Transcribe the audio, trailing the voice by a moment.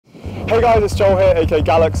Hey guys, it's Joel here, aka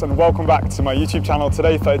Gallucks, and welcome back to my YouTube channel.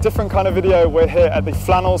 Today for a different kind of video. We're here at the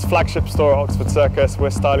Flannels flagship store at Oxford Circus. We're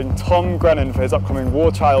styling Tom Grennan for his upcoming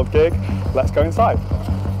War Child gig. Let's go inside.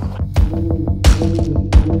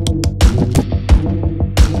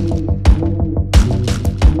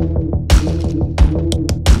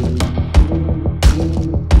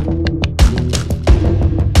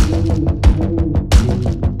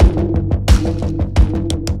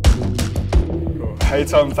 Hey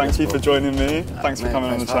Tom, thank you for joining me. Thanks for coming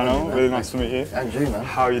on the channel. Really nice to meet you. And you, man.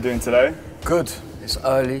 How are you doing today? Good. It's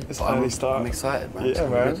early. It's early start. I'm excited, man. Yeah,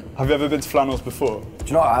 man. Have you ever been to Flannels before? Do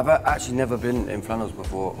you know what? I've actually never been in Flannels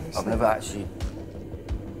before. I've never actually,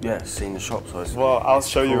 seen the shop. So it's, well, I'll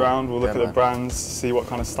show you around. We'll look at the man. brands, see what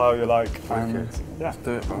kind of style you like. And yeah, Let's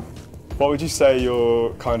do it, bro. What would you say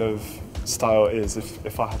your kind of style is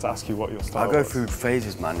if I had to ask you what your style is? I go through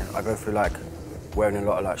phases, man. I go through like wearing a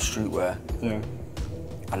lot of like streetwear. Yeah.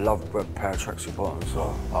 I love a pair of tracksuit bottoms,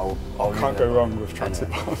 so I'll Can't go wrong with tracksuit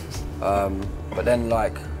bottoms. But then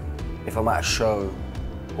like, if I'm at a show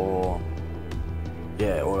or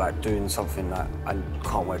like doing something that I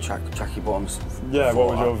can't wear tracky bottoms. Yeah, what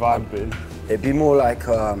would your vibe be? It'd be more like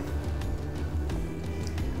I'm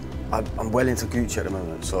well into Gucci at the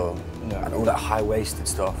moment, so and all that high-waisted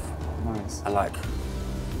stuff. Nice. And like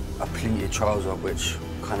a pleated trouser, which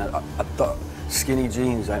kind of skinny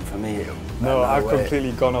jeans ain't for me. No, I've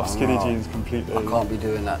completely gone off skinny jeans completely. I can't be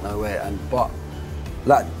doing that, no way. But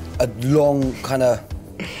like a long kind of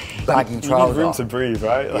baggy trouser. You need room to breathe,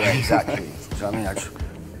 right? Yeah, exactly. Do you know what I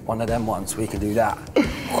mean? One of them ones, we can do that.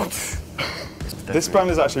 This brand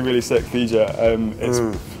is actually really sick, Fija. It's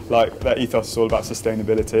like their ethos is all about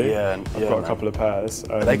sustainability. Yeah, I've got a couple of pairs.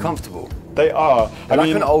 Are they comfortable? They are. They're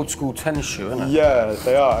like an old school tennis shoe, isn't it? Yeah,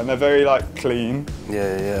 they are, and they're very like clean.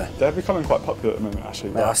 Yeah. They're becoming quite popular at the moment,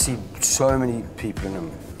 actually. Yeah, I see so many people in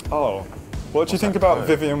them. Oh, what do you think about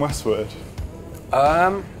Vivienne Westwood?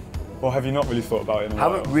 Or have you not really thought about it in a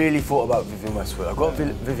while? Haven't really thought about Vivienne Westwood. I've got a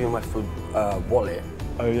Vivienne Westwood wallet.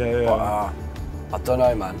 Oh yeah. But I don't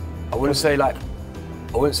know, man. I wouldn't say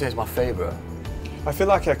it's my favourite. I feel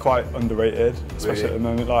like they're quite underrated, especially at the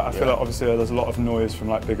moment. Like I feel like obviously there's a lot of noise from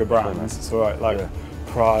like bigger brands. It's alright, like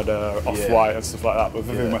Prada, Off-White and stuff like that. But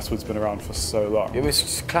Vivienne Westwood's been around for so long. It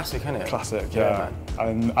was classic, isn't it? Classic, yeah.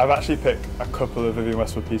 And I've actually picked a couple of Vivienne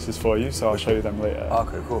Westwood pieces for you, so I'll show you them later.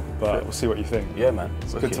 Okay, cool. But we'll see what you think. Yeah, man.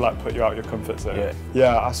 It's good to like put you out of your comfort zone.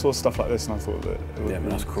 Yeah. I saw stuff like this and I thought that it would be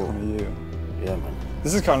that's cool. kind of you. Yeah, man.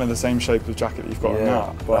 This is kind of the same shape of jacket that you've got on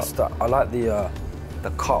now. But I like the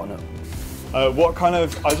cut on it. What kind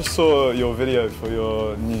of? I just saw your video for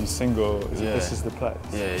your new single. This Is the Place.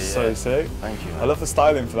 Yeah. So sick. Thank you, man. I love the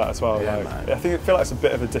styling for that as well. Yeah, like, man. I feel like it's a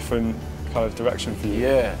bit of a different kind of direction for you.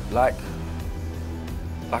 Yeah, like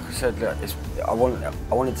I said, I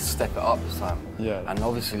wanted to step it up this time. Yeah. And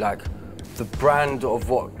obviously, like the brand of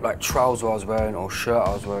what like trouser I was wearing or shirt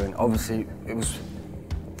I was wearing, obviously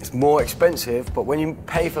it's more expensive. But when you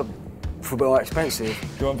pay for more expensive,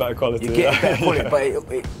 you want better quality. You get better quality,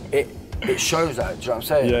 but it shows that. Do you know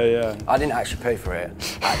what I'm saying? Yeah. I didn't actually pay for it.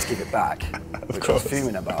 I had to give it back, which I was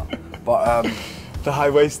fuming about. But the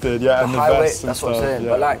high-waisted, and the vest. That's what I'm saying.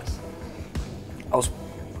 But like,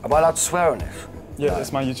 am I allowed to swear on this? Yeah,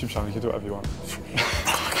 it's my YouTube channel. You can do whatever you want.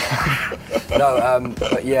 No,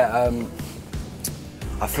 but yeah,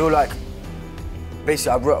 I feel like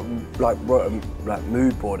basically I wrote a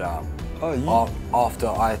mood board out. After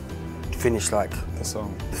I finished like the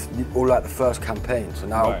song, all like the first campaign. So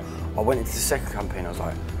now I went into the second campaign. I was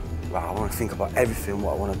like, right, I want to think about everything,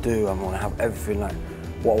 what I want to do. I want to have everything, like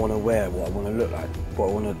what I want to wear, what I want to look like, what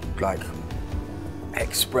I want to like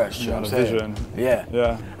express. You know what I'm saying? Vision.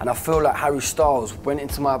 Yeah. And I feel like Harry Styles went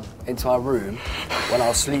into my room when I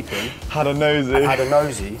was sleeping. Had a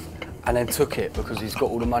nosy. And then took it because he's got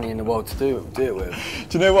all the money in the world to do it with.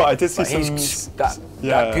 Do you know what? I did see that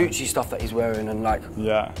Gucci stuff that he's wearing and like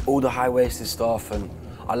all the high-waisted stuff, and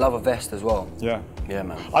I love a vest as well. Yeah,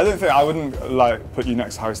 man. I wouldn't like put you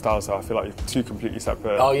next to Harry Styles, so I feel like you're two completely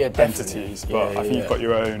separate entities, but I think you've got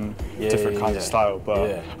your own different kind of style.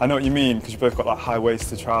 But I know what you mean, because you both got like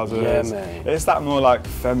high-waisted trousers. Yeah, man. It's that more like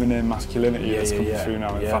feminine masculinity that's coming through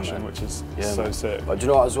now in fashion, which is so sick. But do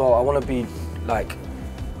you know what as well? I want to be like,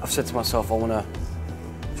 I've said to myself, I want to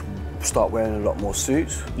start wearing a lot more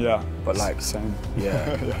suits. Yeah. But like, same.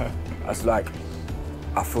 Yeah. As like,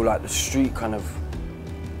 I feel like the streetwear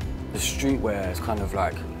is kind of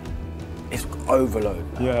like it's overload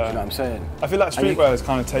now, Yeah. you know what I'm saying? I feel like streetwear has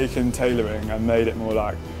kind of taken tailoring and made it more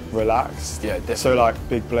like relaxed. Yeah, definitely. So like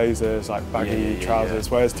big blazers, like baggy trousers,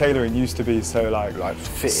 whereas tailoring used to be so like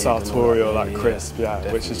fitted sartorial, like crisp, which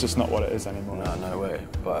definitely. is just not what it is anymore. No way.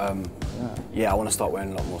 But yeah, I want to start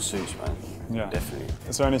wearing a lot more suits, man. Yeah, definitely.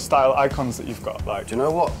 Is there any style icons that you've got, like? Do you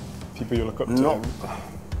know what? People you look up to?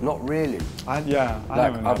 Not really. I've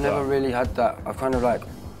never really had that. I've kind of like,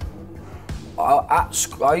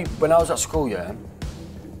 when I was at school, yeah,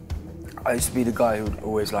 I used to be the guy who would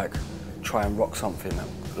always like try and rock something.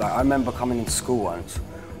 Like I remember coming into school once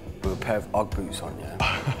with a pair of Ugg boots on, yeah,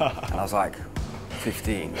 and I was like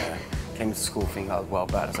 15, yeah. Came into school thinking I was well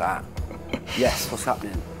bad. I was like, yes, what's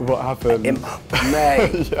happening? What happened?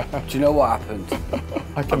 Mate, do you know what happened?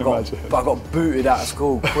 I can imagine. But I got booted out of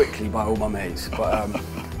school quickly by all my mates. But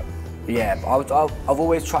yeah, I've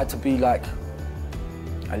always tried to be like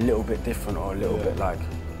a little bit different or a little bit like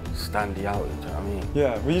standy out, you know what I mean?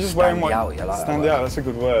 Yeah, well you're just wearing what... Standy out, that's a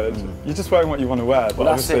good word. You're just wearing what you want to wear, but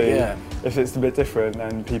obviously if it's a bit different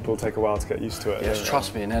then people take a while to get used to it. Yes,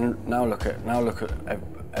 trust me, and then now look at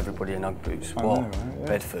everybody in Ugg boots. I know, right? Yeah.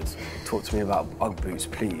 Bedford, talk to me about Ugg boots,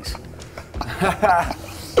 please.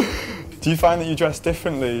 Do you find that you dress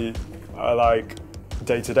differently like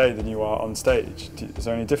day to day than you are on stage? Is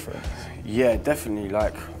there any difference? Yeah, definitely.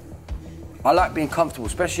 Like, I like being comfortable,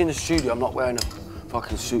 especially in the studio. I'm not wearing a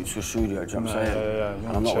fucking suit to a studio, do you know what I'm saying? Yeah.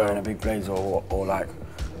 And I'm not wearing a big blazer or like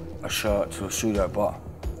a shirt to a studio, but...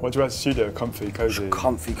 What do you wear to the studio? Comfy, cosy?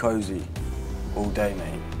 Comfy, cosy. All day,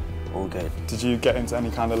 mate. All day. Did you get into any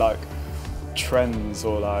kind of like trends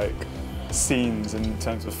or like scenes in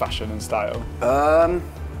terms of fashion and style?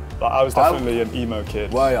 Like I was definitely an emo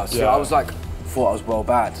kid. Well, yeah. So I was like, thought I was well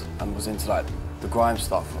bad and was into like the grime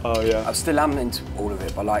stuff. Oh yeah. I still am into all of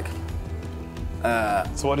it, but like...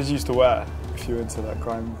 So what did you used to wear if you were into that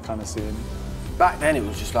grime kind of scene? Back then it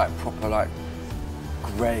was just like proper like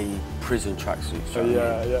grey prison tracksuits. Oh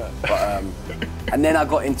yeah. But and then I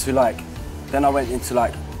got into like, then I went into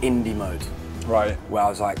like indie mode. Right. Where I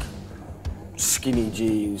was like skinny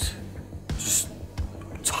jeans, just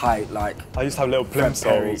tight like. I used to have little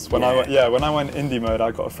plimsolls. When I went indie mode, I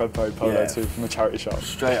got a Fred Perry polo too from a charity shop.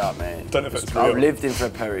 Straight up, mate. Don't know if it's real. I've lived in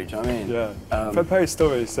Fred Perry, do you know what I mean? Yeah. Fred Perry's still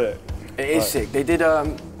really sick. It is sick. They did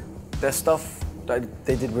their stuff that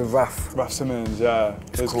they did with Raf. Raf Simons, yeah.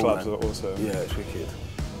 His cool, clubs man. are awesome. Yeah, it's wicked.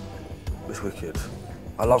 It's wicked.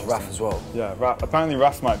 I love Raf as well. Yeah, Raf. Apparently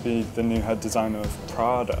Raf might be the new head designer of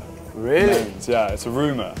Prada. Really? Yeah, it's a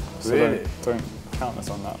rumour. So really? Don't count us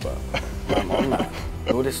on that, but... I'm on that.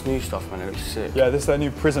 All this new stuff, man, it looks sick. Yeah, this is their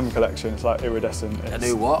new Prism collection. It's like iridescent. A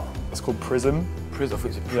new what? It's called Prism. Prism? I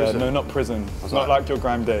think it's a Prism. Yeah, no, not Prism. It's not like your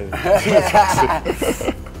Grime Day.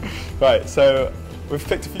 Right, so we've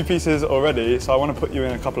picked a few pieces already, so I want to put you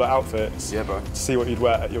in a couple of outfits. Yeah, bro. To see what you'd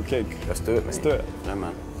wear at your gig. Let's do it, mate. Let's do it. Yeah,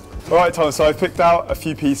 man. All right, Tom, so I've picked out a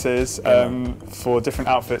few pieces for different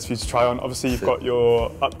outfits for you to try on. Obviously, you've got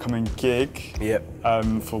your upcoming gig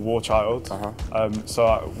for War Child.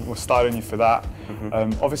 So we're styling you for that.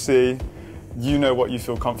 Obviously, you know what you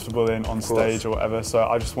feel comfortable in on stage or whatever, so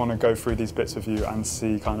I just want to go through these bits with you and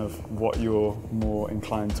see kind of what you're more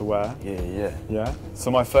inclined to wear. Yeah?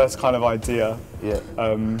 So my first kind of idea...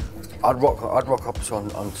 I'd rock up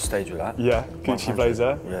on stage with that. Yeah, Gucci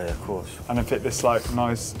blazer. Yeah, of course. And then pick this like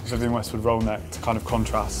nice Vivienne Westwood roll neck to kind of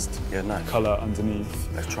contrast colour underneath.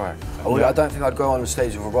 Let's try it. I don't think I'd go on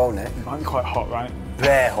stage with a roll neck. I'm quite hot, right?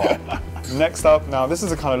 Bare hot. Next up, now this is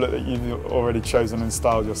the kind of look that you've already chosen and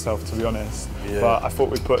styled yourself, to be honest. But I thought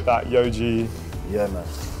we'd put that Yoji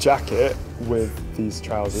jacket with these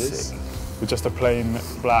trousers. With just a plain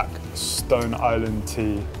black Stone Island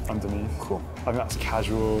tee underneath. Cool. I think that's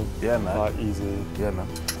casual, like easy. Yeah, man.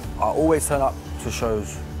 I always turn up to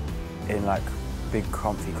shows in like big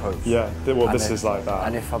comfy coats. Yeah, well this is like that.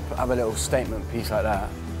 And if I have a little statement piece like that.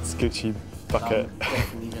 It's Gucci bucket.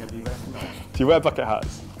 Definitely gonna be recognised. Do you wear bucket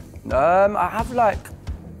hats? I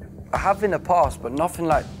have in the past, but nothing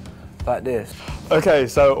like this. Okay,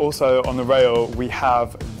 so also on the rail we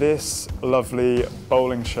have this lovely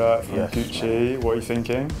bowling shirt from Gucci. What are you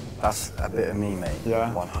thinking? That's a bit of me, mate.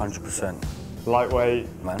 Yeah? 100%. Lightweight,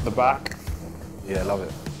 man. The back. Yeah, love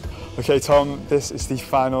it. Okay, Tom, this is the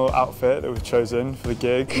final outfit that we've chosen for the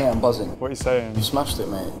gig. Mate, I'm buzzing. What are you saying? You smashed it,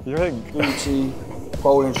 mate. You think? Gucci,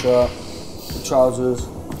 bowling shirt, the trousers,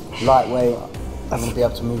 lightweight. I'm going to be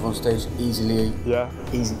able to move on stage easily. Yeah.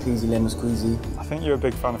 Easy peasy, lemon squeezy. I think you're a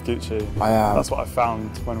big fan of Gucci. I am. That's what I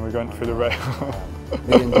found when we were going through the rail. $1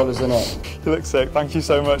 million, innit? You look sick. Thank you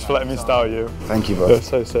so much for letting me style you. Thank you, bro. You're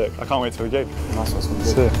so sick. I can't wait till the gig. Nice one.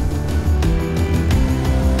 See you.